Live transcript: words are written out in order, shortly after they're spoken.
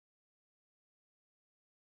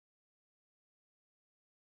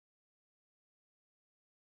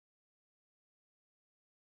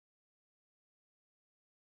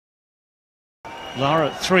Lara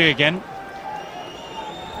at 3 again,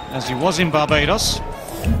 as he was in Barbados.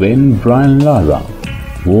 When Briyan Lara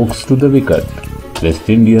walks to the wicket, West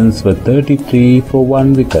Indians were 33 for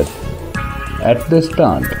 1 wicket. At the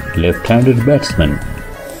start, left-handed batsmen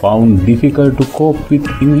found difficult to cope with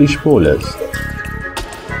English bowlers.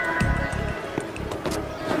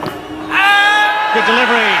 Good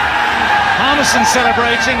delivery. Harmison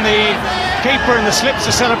celebrating, the keeper and the slips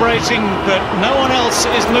are celebrating, but no one else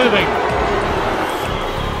is moving.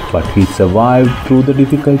 But he survived through the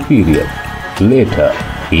difficult period. Later,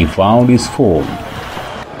 he found his form.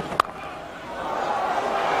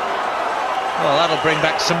 Well, that'll bring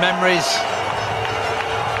back some memories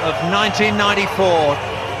of 1994.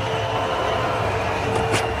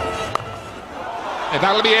 And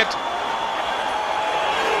that'll be it.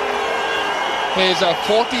 His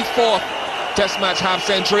 44th Test match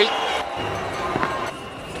half-century.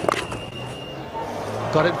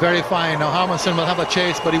 Got it very fine. Now Harmison will have a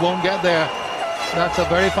chase, but he won't get there. That's a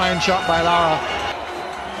very fine shot by Lara.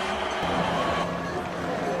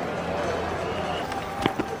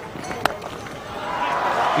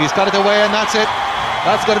 He's got it away, and that's it.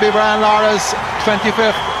 That's going to be Briyan Lara's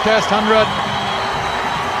 25th Test 100.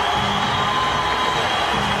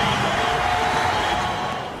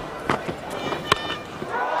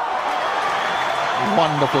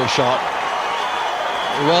 Wonderful shot.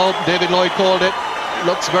 Well, David Lloyd called it.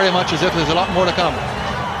 Looks very much as if there's a lot more to come.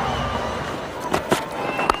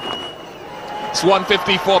 It's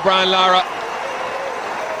 150 for Briyan Lara.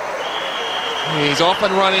 He's off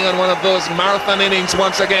and running on one of those marathon innings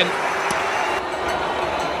once again.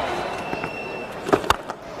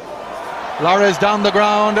 Lara is down the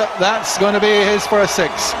ground. That's going to be his first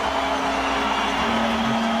 6.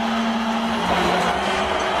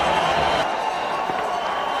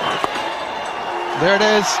 There it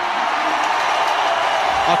is.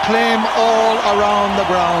 Acclaim all around the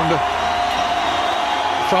ground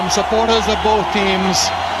from supporters of both teams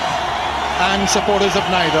and supporters of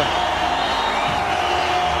neither.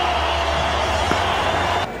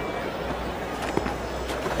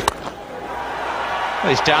 Well,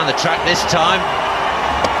 he's down the track this time.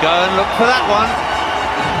 Go and look for that one.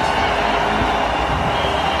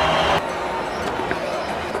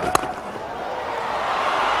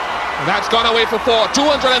 And that's gone away for 4.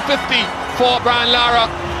 250 for Briyan Lara.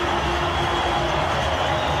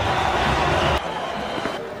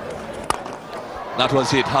 That was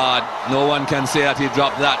hit hard. No one can say that he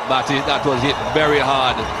dropped that, but that was hit very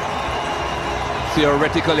hard.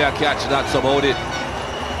 Theoretically a catch, that's about it.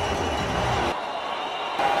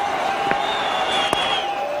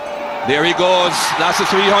 There he goes. That's a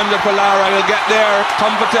 300 for Lara. He'll get there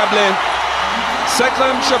comfortably.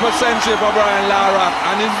 Second triple century for Briyan Lara,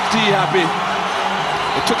 and he's happy.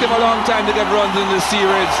 It took him a long time to get runs in this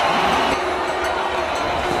series.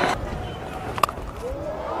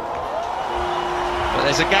 But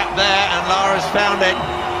there's a gap there, and Lara's found it.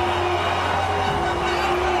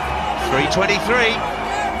 323.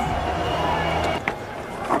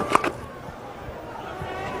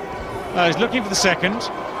 He's looking for the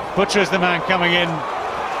second. Butcher is the man coming in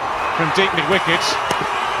from deep mid-wicket.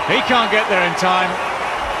 He can't get there in time.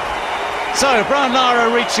 So Briyan Lara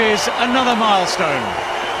reaches another milestone.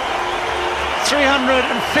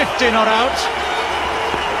 350 not out.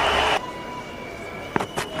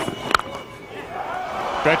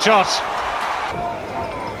 Great shot.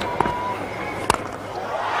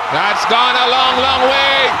 That's gone a long, long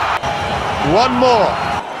way. One more.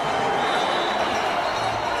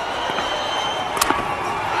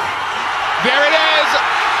 There it is.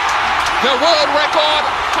 The world record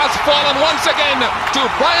has fallen once again to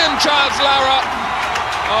Briyan Charles Lara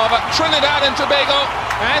of Trinidad and Tobago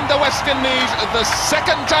and the West Indies, the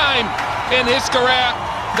second time in his career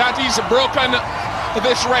that he's broken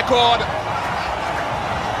this record.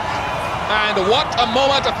 And what a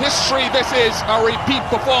moment of history this is, a repeat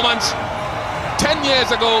performance. 10 years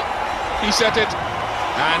ago he set it,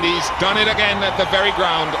 and he's done it again at the very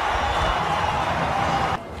ground.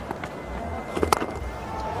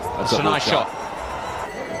 That's a nice shot.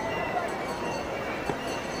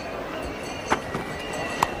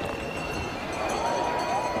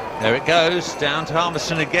 There it goes, down to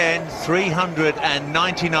Harmison again,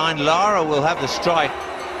 399. Lara will have the strike.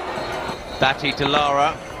 Batty to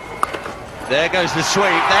Lara. There goes the sweep,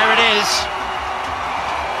 there it is.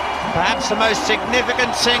 Perhaps the most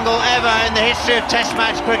significant single ever in the history of Test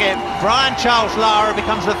match cricket. Briyan Charles Lara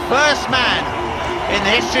becomes the first man in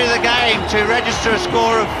the history of the game to register a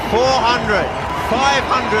score of 400,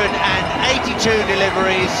 582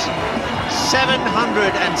 deliveries,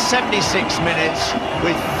 776 minutes,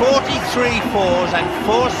 with 43 fours and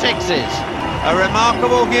 4 sixes. A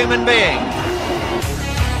remarkable human being.